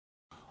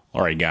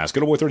Alright guys,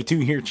 Good Old Boy 32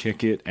 here.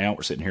 Check it out.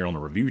 We're sitting here on the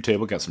review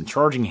table. Got some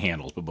charging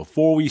handles. But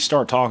before we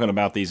start talking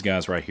about these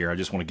guys right here, I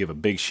just want to give a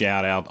big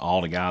shout out to all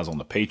the guys on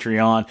the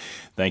Patreon.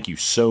 Thank you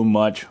so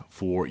much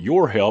for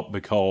your help,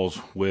 because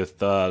with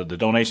the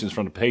donations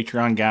from the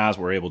Patreon guys,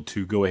 we're able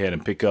to go ahead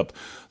and pick up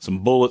some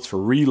bullets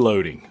for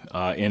reloading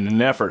in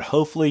an effort,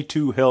 hopefully,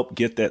 to help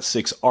get that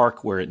 6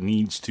 arc where it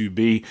needs to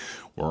be.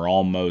 We're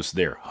almost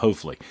there,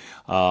 hopefully.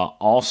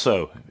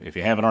 Also, if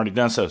you haven't already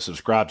done so,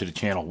 subscribe to the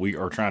channel. We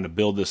are trying to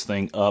build this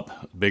thing up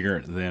bigger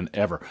than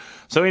ever.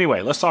 So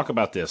anyway, let's talk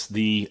about this.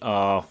 The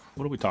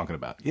what are we talking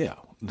about? Yeah,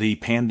 the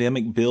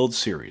pandemic build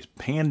series.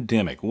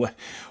 Pandemic.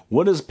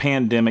 What does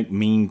pandemic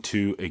mean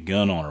to a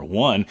gun owner?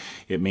 One,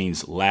 it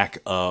means lack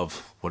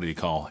of, what do you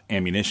call,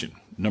 ammunition.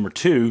 Number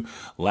 2,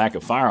 lack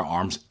of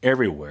firearms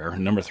everywhere.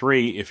 Number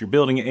 3, if you're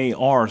building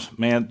ARs,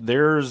 man,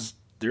 their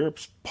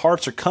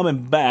parts are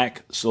coming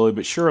back slowly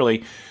but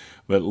surely,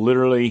 but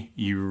literally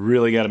you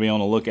really got to be on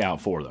the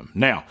lookout for them.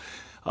 Now,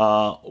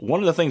 one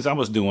of the things I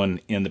was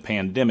doing in the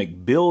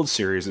pandemic build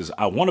series is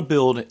I want to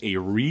build a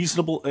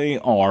reasonable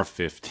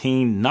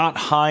AR-15, not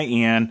high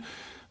end,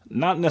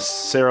 not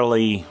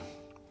necessarily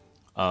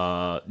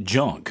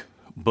junk,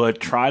 but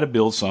try to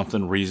build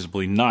something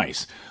reasonably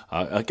nice,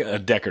 a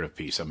decorative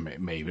piece,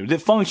 maybe,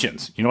 that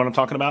functions. You know what I'm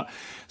talking about?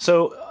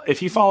 So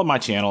if you follow my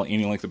channel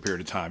any length of period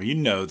of time, you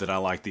know that I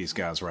like these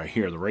guys right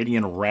here. The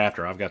Radiant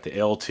Raptor, I've got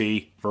the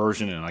LT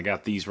version, and I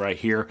got these right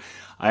here.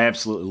 I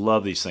absolutely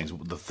love these things.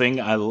 The thing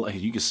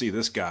you can see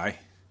this guy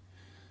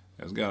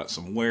has got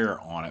some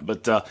wear on it,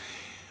 but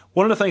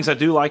one of the things I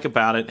do like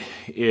about it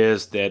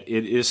is that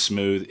it is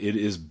smooth, it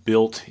is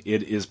built,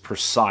 it is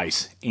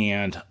precise,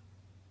 and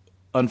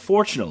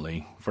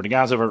unfortunately, for the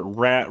guys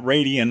over at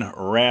Radiant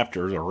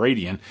Raptors, or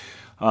Radiant,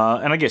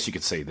 and I guess you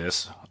could say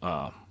this,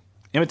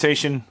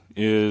 imitation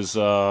is,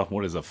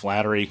 what is a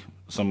flattery?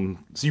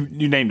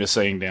 You name the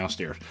saying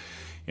downstairs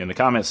in the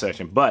comment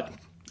section. But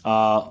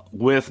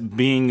with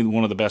being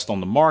one of the best on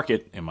the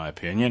market, in my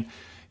opinion,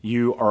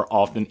 you are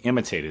often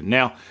imitated.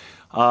 Now,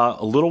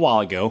 a little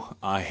while ago,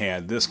 I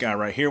had this guy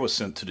right here was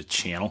sent to the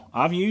channel.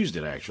 I've used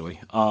it,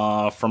 actually,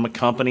 from a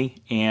company.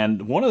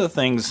 And one of the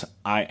things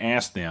I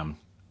asked them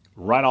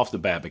right off the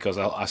bat, because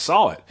I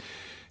saw it,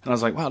 and I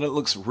was like, wow, that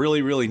looks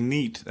really, really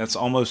neat. That's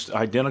almost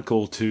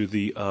identical to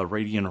the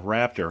Radiant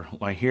Raptor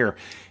right here.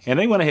 And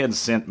they went ahead and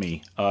sent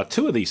me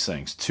 2 of these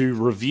things to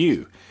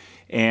review.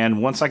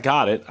 And once I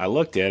got it, I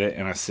looked at it,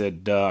 and I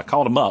said, I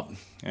called them up.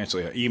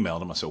 Actually, I emailed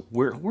them. I said,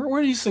 where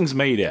are these things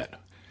made at?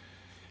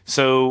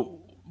 So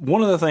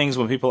one of the things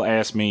when people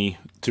ask me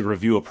to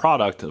review a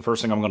product, the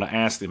first thing I'm going to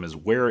ask them is,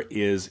 where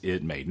is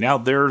it made? Now,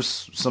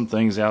 there's some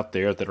things out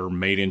there that are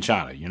made in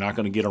China. You're not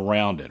going to get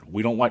around it.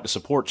 We don't like to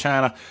support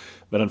China,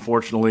 but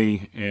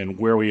unfortunately, in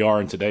where we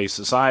are in today's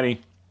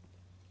society,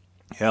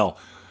 hell,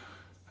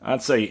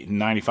 I'd say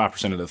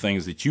 95% of the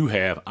things that you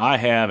have, I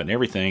have, and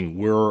everything,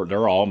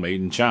 they're all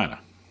made in China.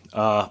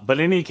 But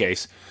in any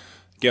case,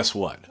 guess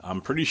what?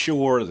 I'm pretty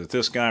sure that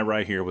this guy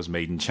right here was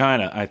made in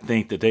China. I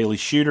think the Daily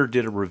Shooter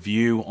did a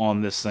review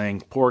on this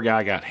thing. Poor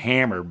guy got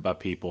hammered by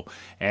people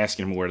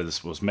asking him where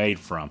this was made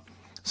from.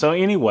 So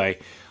anyway,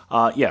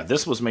 yeah,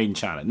 this was made in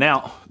China.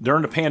 Now,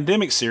 during the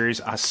pandemic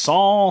series, I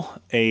saw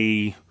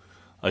a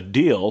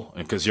deal,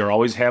 because you're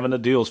always having the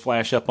deals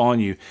flash up on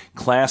you,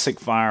 Classic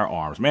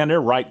Firearms. Man, they're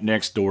right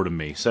next door to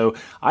me. So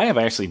I have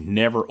actually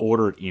never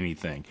ordered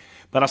anything.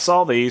 But I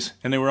saw these,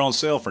 and they were on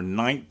sale for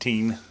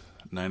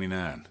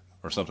 $19.99.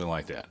 or something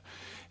like that.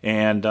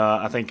 And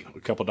I think a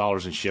couple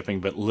dollars in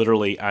shipping, but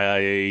literally,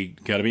 I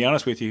got to be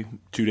honest with you,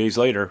 2 days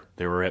later,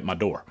 they were at my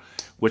door,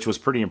 which was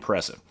pretty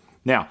impressive.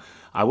 Now,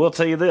 I will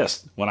tell you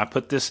this, when I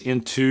put this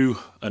into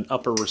an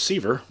upper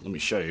receiver, let me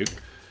show you,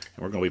 and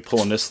we're going to be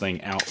pulling this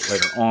thing out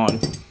later on,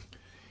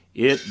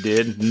 it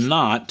did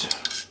not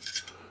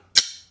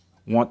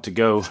want to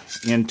go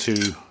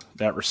into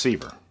that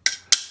receiver.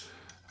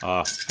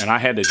 And I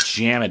had to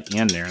jam it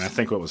in there, and I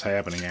think what was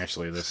happening,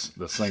 actually, this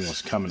thing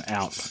was coming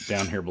out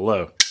down here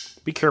below.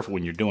 Be careful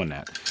when you're doing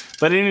that.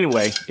 But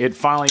anyway, it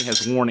finally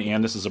has worn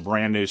in. This is a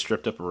brand new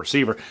stripped up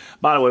receiver.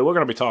 By the way, we're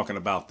going to be talking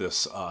about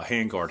this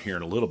handguard here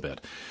in a little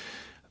bit,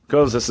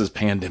 because this is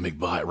Pandemic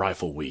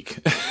Rifle Week.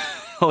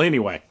 Well,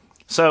 anyway,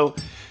 so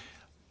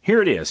here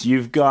it is.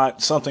 You've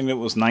got something that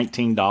was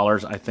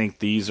 $19. I think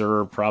these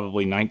are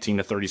probably $19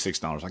 to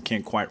 $36. I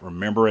can't quite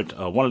remember it.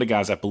 One of the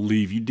guys, I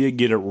believe, you did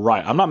get it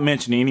right. I'm not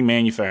mentioning any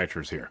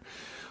manufacturers here.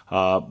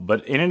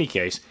 But in any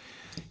case,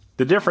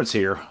 the difference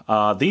here,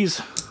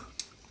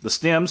 the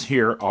stems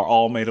here are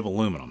all made of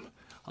aluminum.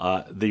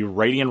 The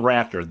Radiant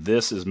Raptor,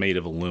 this is made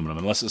of aluminum.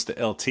 Unless it's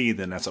the LT,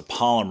 then that's a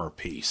polymer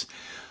piece.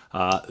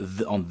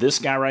 On this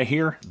guy right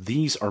here,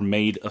 these are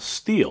made of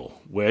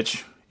steel,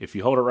 which, if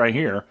you hold it right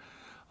here,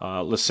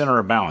 the center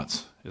of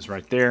balance is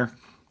right there,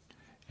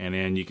 and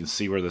then you can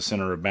see where the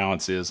center of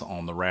balance is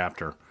on the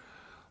Raptor.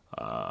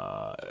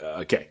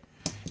 Okay,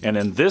 and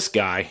then this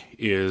guy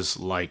is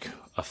like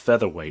a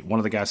featherweight. One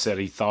of the guys said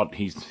he thought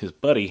his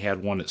buddy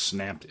had one that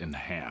snapped in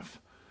half.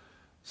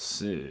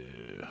 So,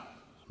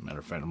 matter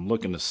of fact, I'm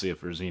looking to see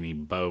if there's any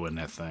bow in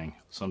that thing.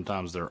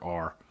 Sometimes there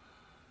are.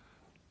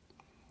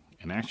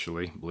 And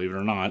actually, believe it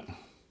or not,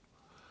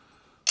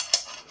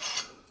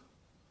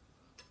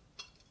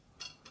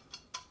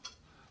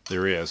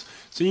 there is.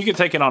 So you can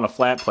take it on a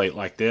flat plate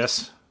like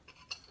this,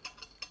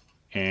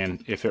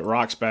 and if it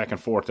rocks back and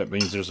forth, that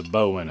means there's a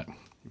bow in it.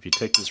 If you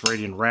take this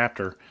Radiant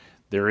Raptor,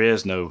 there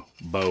is no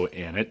bow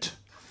in it.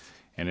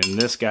 And in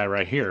this guy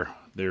right here,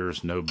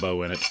 there's no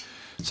bow in it.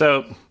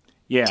 So,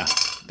 yeah,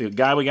 the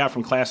guy we got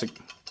from Classic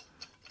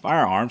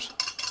Firearms,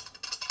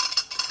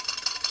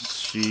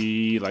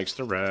 she likes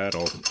to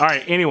rattle. All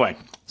right, anyway,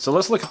 so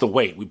let's look at the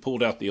weight. We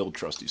pulled out the old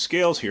trusty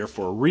scales here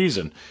for a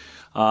reason.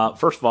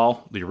 First of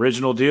all, the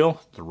original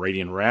deal, the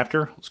Radiant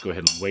Raptor. Let's go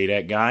ahead and weigh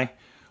that guy.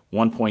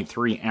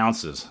 1.3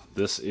 ounces.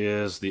 This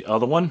is the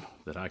other one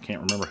that I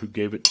can't remember who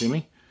gave it to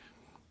me.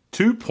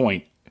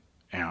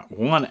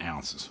 2.1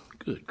 ounces.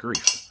 Good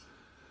grief.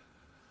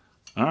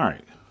 All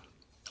right.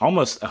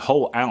 Almost a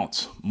whole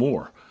ounce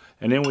more.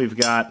 And then we've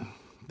got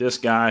this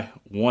guy,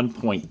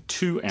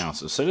 1.2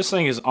 ounces. So this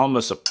thing is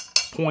almost a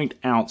 0.1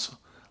 ounce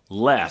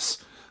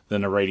less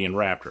than the Radiant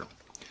Raptor.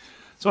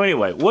 So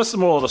anyway, what's the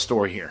moral of the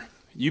story here?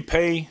 You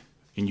pay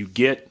and you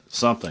get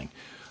something.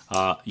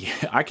 Yeah,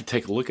 I could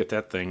take a look at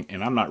that thing,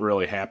 and I'm not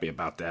really happy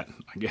about that.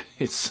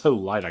 It's so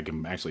light I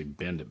can actually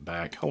bend it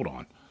back. Hold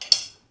on.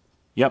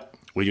 Yep,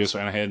 we just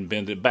went ahead and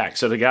bent it back.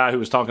 So the guy who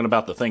was talking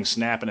about the thing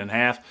snapping in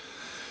half,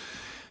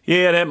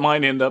 yeah, that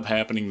might end up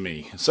happening to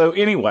me. So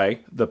anyway,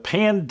 the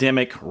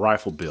Pandemic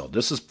Rifle Build.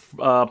 This is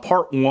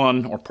part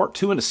 1 or part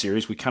 2 in the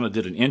series. We kind of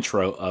did an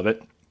intro of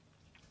it.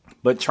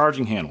 But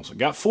charging handles. I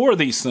got 4 of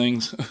these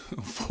things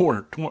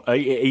for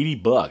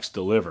 $80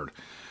 delivered.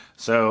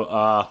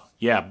 So,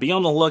 yeah, be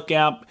on the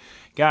lookout.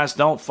 Guys,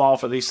 don't fall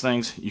for these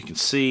things. You can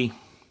see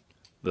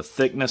the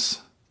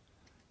thickness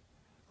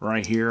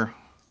right here.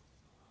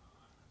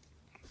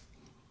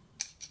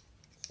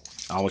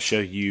 I will show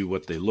you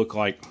what they look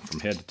like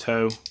from head to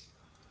toe.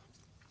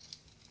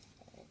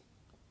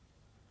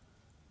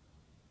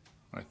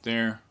 Right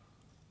there.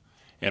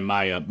 And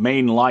my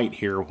main light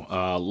here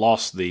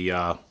lost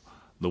the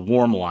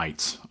warm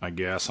lights, I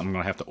guess. I'm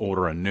going to have to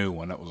order a new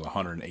one. That was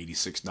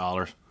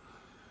 $186.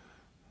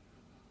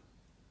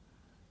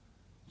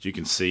 You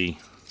can see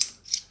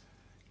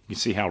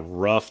how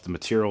rough the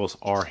materials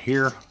are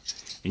here,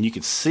 and you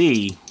can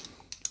see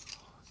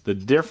the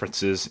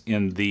differences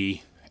in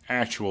the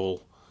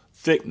actual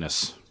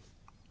thickness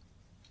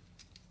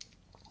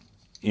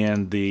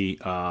in the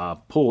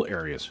pull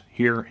areas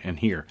here and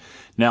here.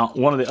 Now,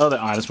 one of the other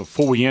items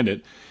before we end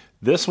it,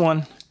 this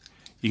one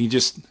you can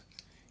just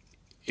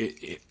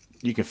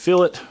you can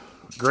feel it,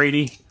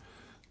 Grady.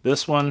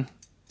 This one,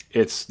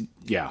 it's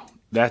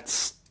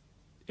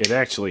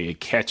it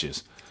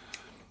catches.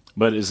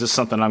 But is this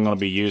something I'm going to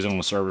be using on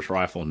a service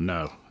rifle?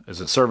 No.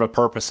 Does it serve a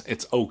purpose?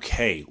 It's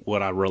okay.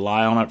 Would I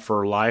rely on it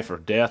for life or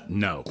death?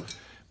 No.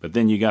 But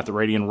then you got the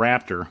Radiant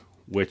Raptor,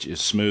 which is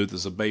smooth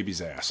as a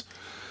baby's ass.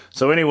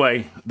 So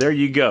anyway, there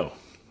you go.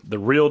 The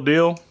real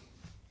deal,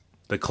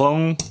 the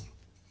clone,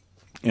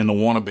 and the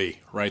wannabe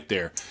right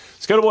there.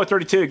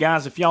 ScotoBoy32,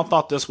 guys. If y'all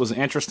thought this was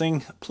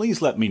interesting,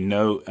 please let me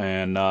know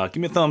and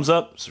give me a thumbs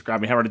up. Subscribe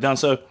if you haven't already done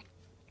so.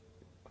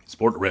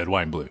 Support red,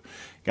 white, and blue.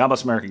 God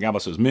bless America. God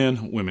bless those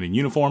men, women in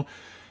uniform.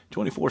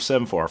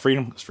 24/7 for our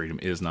freedom, because freedom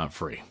is not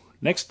free.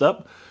 Next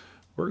up,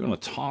 we're going to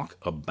talk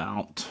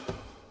about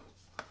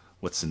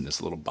what's in this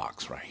little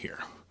box right here.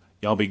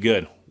 Y'all be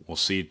good. We'll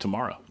see you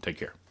tomorrow. Take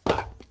care.